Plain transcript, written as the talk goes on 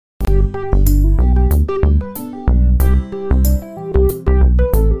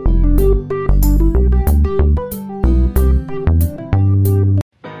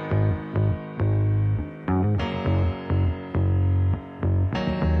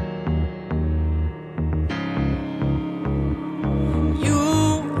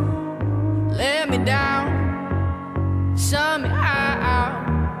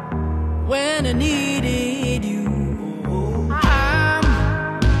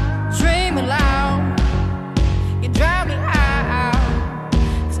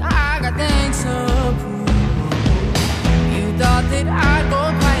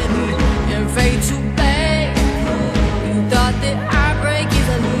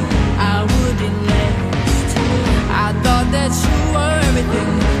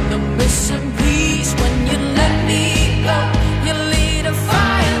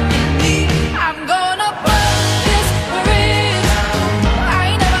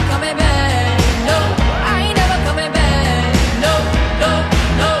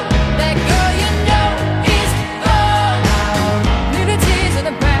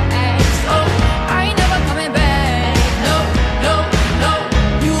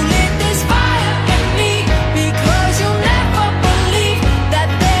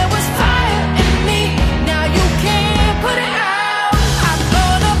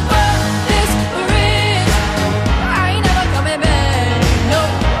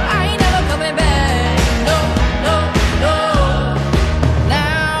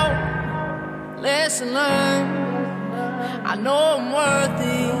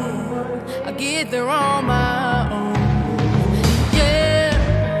get there on my own.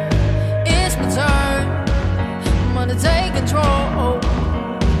 Yeah, it's my turn. I'm gonna take control.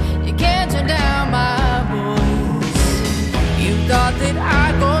 You can't turn down my voice. You thought that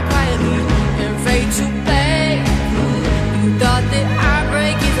I'd go quietly and fade to black. You thought that I'd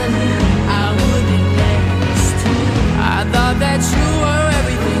break easily, I wouldn't last. I thought that you were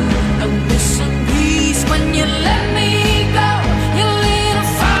everything, a missing piece. When you let me go, you lit a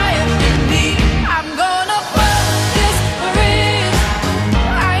fire in me. I'm gonna burn this bridge.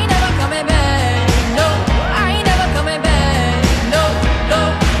 I ain't never coming back. No, I ain't never coming back. No, no,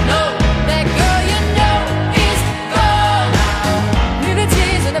 no. That girl you know is gone. Leave the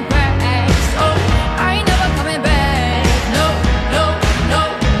tears in the past. Oh, I ain't never coming back. No, no, no.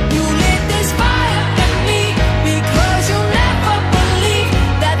 You lit this fire in me because you never believed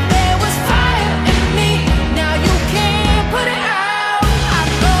that there was fire in me. Now you can't put it out.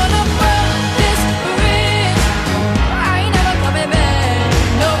 I'm gonna burn this bridge. I ain't never coming back.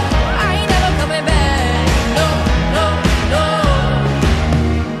 No, I ain't never coming back. No, no, no.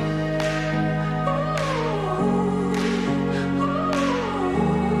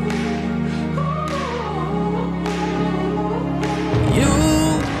 You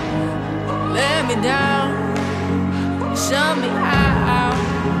let me down, shut me out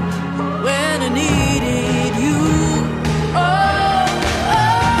when I needed you. Oh,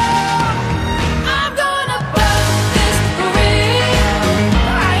 oh, I'm gonna burn this bridge.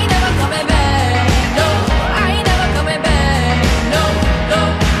 I ain't never coming back. No, I ain't never coming back. No, no,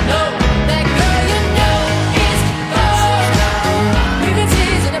 no. That girl you know is gone. Leave the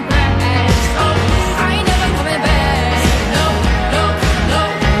tears in the past. Oh, I ain't never coming back. No, no, no.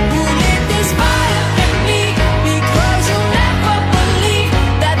 You lit this fire in me because you never believed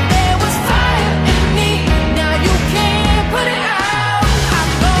that there was fire in me. Now you can't put it out. I'm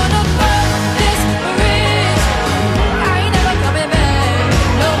gonna burn this bridge. I ain't never coming back.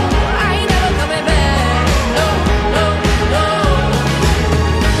 No, I ain't never coming back. No, no, no.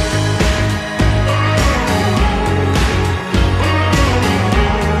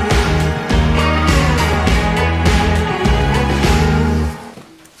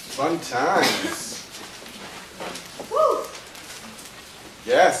 Fun times. Woo!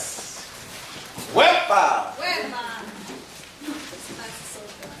 Yes. Wepa!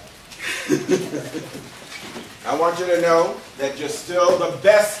 I want you to know that you're still the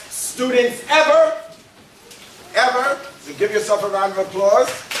best students ever. Ever. So give yourself a round of applause.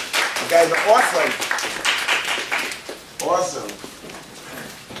 You guys are awesome. Awesome.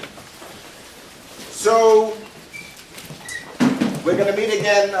 So, we're going to meet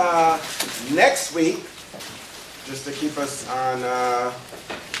again next week, just to keep us on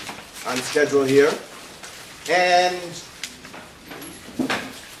schedule here. And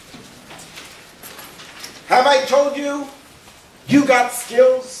have I told you, you got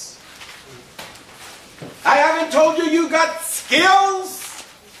skills? I haven't told you you got skills?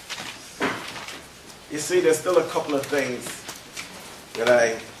 You see, there's still a couple of things that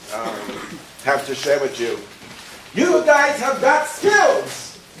I have to share with you. You guys have got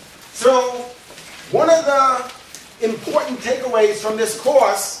skills. So one of the important takeaways from this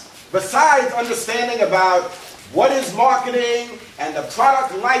course, besides understanding about what is marketing and the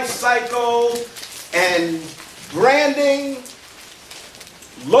product life cycle and branding,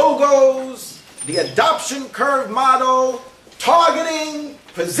 logos, the adoption curve model, targeting,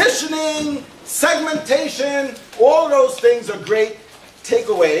 positioning, segmentation, all those things are great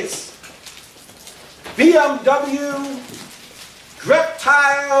takeaways. BMW,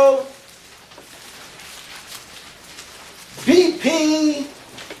 Greptile, BP.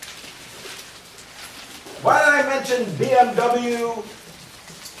 Why did I mention BMW,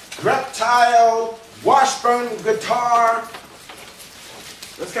 Greptile, Washburn Guitar?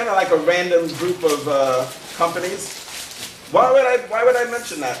 That's kind of like a random group of companies. Why would I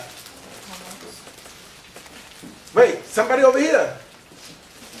mention that? Wait, somebody over here.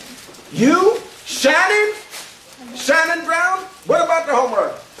 You? Shannon? Shannon Brown? What about the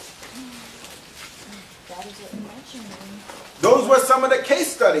homework? Those were some of the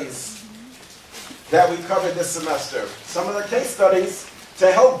case studies that we covered this semester. Some of the case studies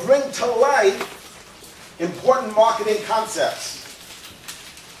to help bring to life important marketing concepts.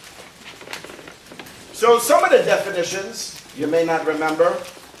 So some of the definitions you may not remember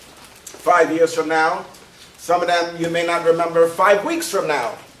 5 years from now. Some of them you may not remember 5 weeks from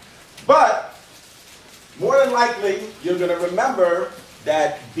now. But more than likely, you're going to remember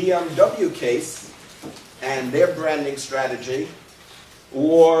that BMW case and their branding strategy,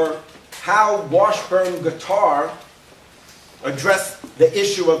 or how Washburn Guitar addressed the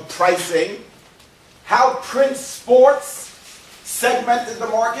issue of pricing how Prince Sports segmented the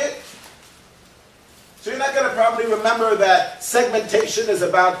market. So you're not going to probably remember that segmentation is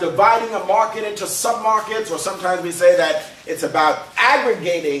about dividing a market into sub-markets, or sometimes we say that it's about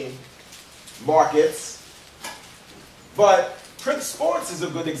aggregating markets. But Prince Sports is a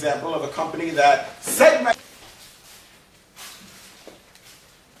good example of a company that segments.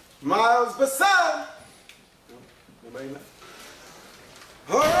 Miles Bassan.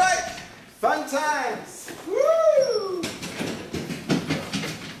 All right, fun times. Woo!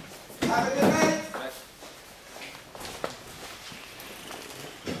 Have a good night.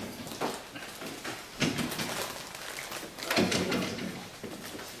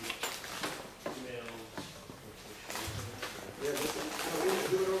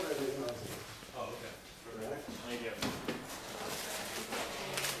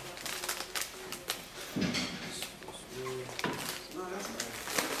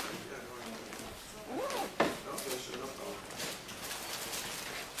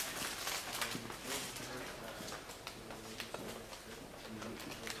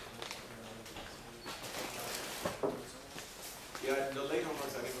 The late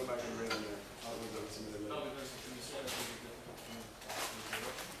homeworks, I didn't go back and read them there. I was done some of the late.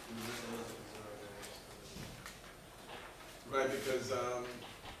 Right, because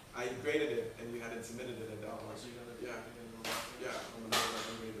I graded it and you hadn't submitted it at that point. Yeah. Yeah, I'm going to go back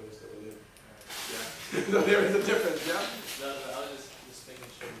and read those that were late. Yeah. So there is a difference, yeah? No, I was just making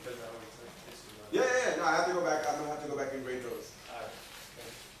sure because I was like, Yeah. No, I have to go back. I'm going to have to go back and grade those.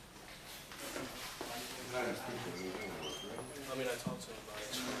 I mean, I talked to him about it.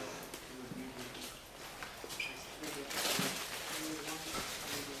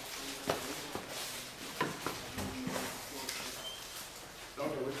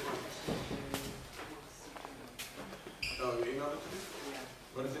 Okay, which one? Oh, you emailed it to me?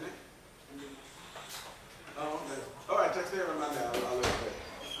 What is your name? Oh, okay. All right, text me and remind me. I'll look at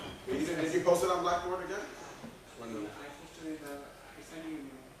it. Did you post it on Blackboard again? Or no? I posted it, I sent you an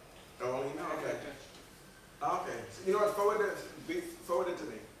email. Oh, email? Okay. Oh, okay. So, you know what? Forward it to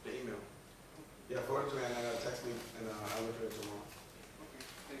me, the email. Yeah, forward it to me and then text me and I'll look at it tomorrow. Okay,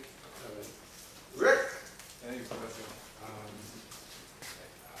 thanks. All right. Rick! Thanks, Professor.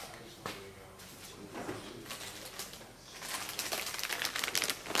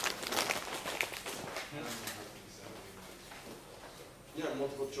 Yeah,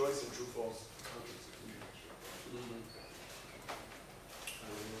 multiple choice and true false.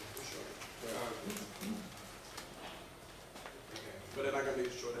 For sure. But they're not going to be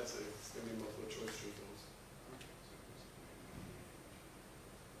short essays. It's going to be multiple choice, true false.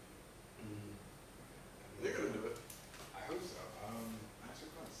 You're going to do it. I hope so.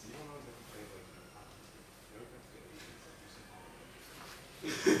 Actually, you don't know if I can play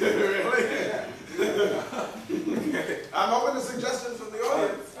Really? I'm open to suggestions from the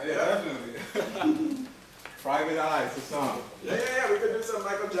audience. yeah, definitely. Private Eyes, the song. Yeah. We could do some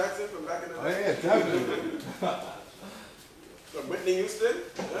Michael Jackson from back in the day. Oh, yeah, definitely. From Whitney Houston?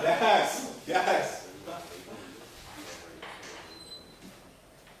 Yes.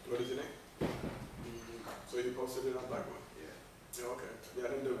 What is your name? So you posted it on Blackboard? Yeah, okay. Yeah, I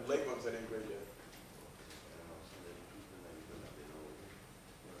didn't do late ones, I didn't grade yet.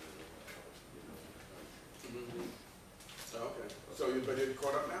 Oh, okay. So but you're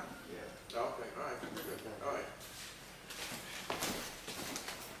caught up now? Yeah. Oh, okay, all right. Good. All right.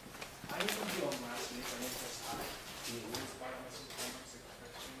 I didn't come to you on last week, I didn't press I. It's part of my homework, it's like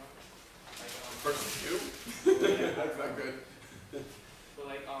question mark. Versus you? That's not good. But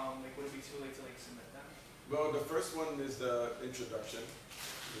would it be too late to submit that? Well, the first one is the introduction,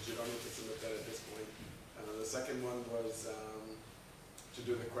 which you don't need to submit that at this point. The second one was to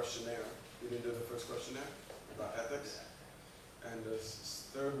do the questionnaire. You didn't do the first questionnaire about ethics. And the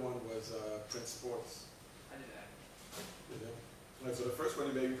third one was Prince Sports. I did that. Yeah. Right, so the first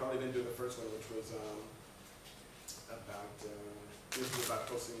one, you probably didn't do the first one, which was about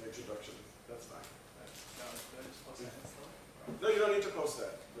posting the introduction. That's fine. That was good. Just post that and stuff. No, you don't need to post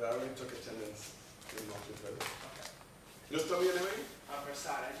that. I already took attendance in multi-credit. Okay. Just tell me your name again.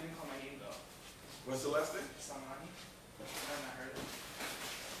 Versad, I didn't call my name though. What's the last name? Samani. I haven't heard it.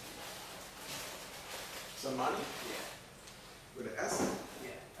 Samani? Yeah. With an S?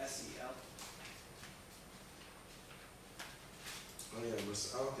 Yeah. SEL. Oh yeah,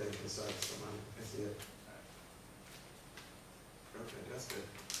 okay, sorry, Samani. I see it. Okay, that's good.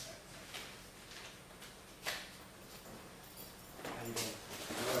 How you doing?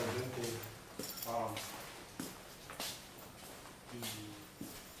 All right, good thing.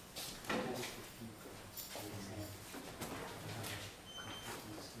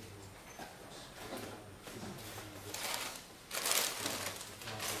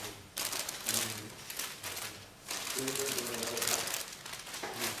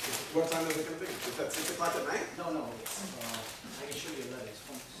 start tonight? No, no, it's, I can show you a letter, it's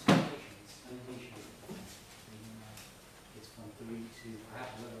from sanitation, it's from 3 to, I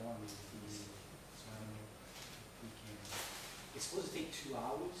have a letter on me, so I don't know if we can, it's supposed to take 2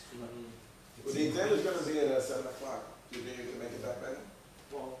 hours, but Well, the exam is gonna be at 7 o'clock. Do you think you can make it that better?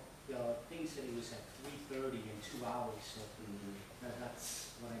 well, the thing said it was at 3:30 in 2 hours, so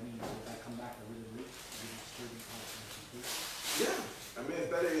that's what I mean, so if I come back a little late, it's still be complete. Yeah, I mean,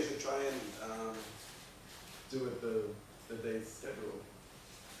 it's better you should try and do it the day's schedule.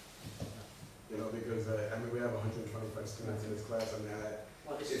 You know, because I mean, we have 125 students in this class. I mean,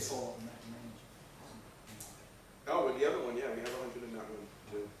 Well, this It's- is for management. oh, with the other one, yeah, we have 100 in that one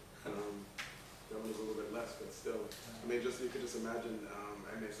too. That one is a little bit less, but still. I mean, just you could just imagine.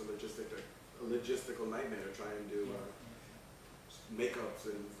 I mean, it's a logistical nightmare to try and do makeups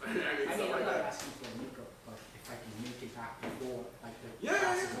and I mean, I mean, stuff I'm like not that. asking for makeup, but if I can make it back before, like the Yeah,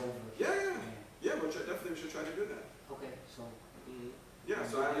 class yeah, is over. Yeah, yeah, but definitely we should try to do that. Okay, so, Yeah,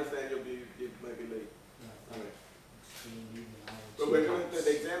 so I understand you might be late. yeah, Alright. it's But we're going.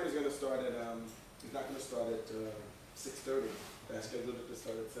 The exam is going to start at. It's not going to start at 6:30. I scheduled it to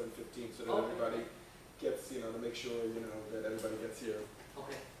start at 7:15, so that Okay. everybody gets, to make sure, that everybody gets here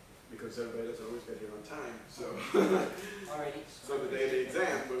Okay, because everybody doesn't always get here on time. So, alrighty. so the day of the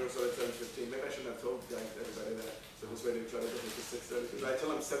exam, we're going to start at 7:15. Maybe I shouldn't have told everybody that. So this way they try to get it to 6:30. Because I tell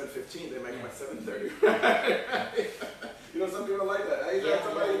them 7:15, they might come at 7:30. Some people are like that. I used to have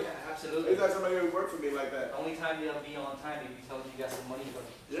somebody. I Absolutely. used to have somebody who worked for me like that. The only time they'll be on time if you tell them you got some money, but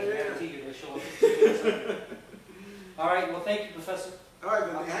Yeah, I yeah. guarantee you they'll show up 15 minutes early. All right, well, thank you, Professor. All right,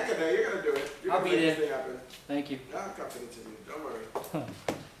 then hang in there. You're going to do it. You're I'll gonna be make there. this thing happen. Thank you. I'm confident in you. Don't worry.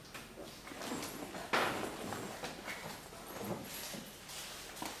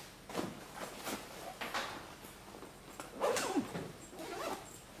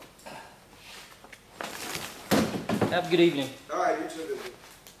 Have a good evening. All right, you too.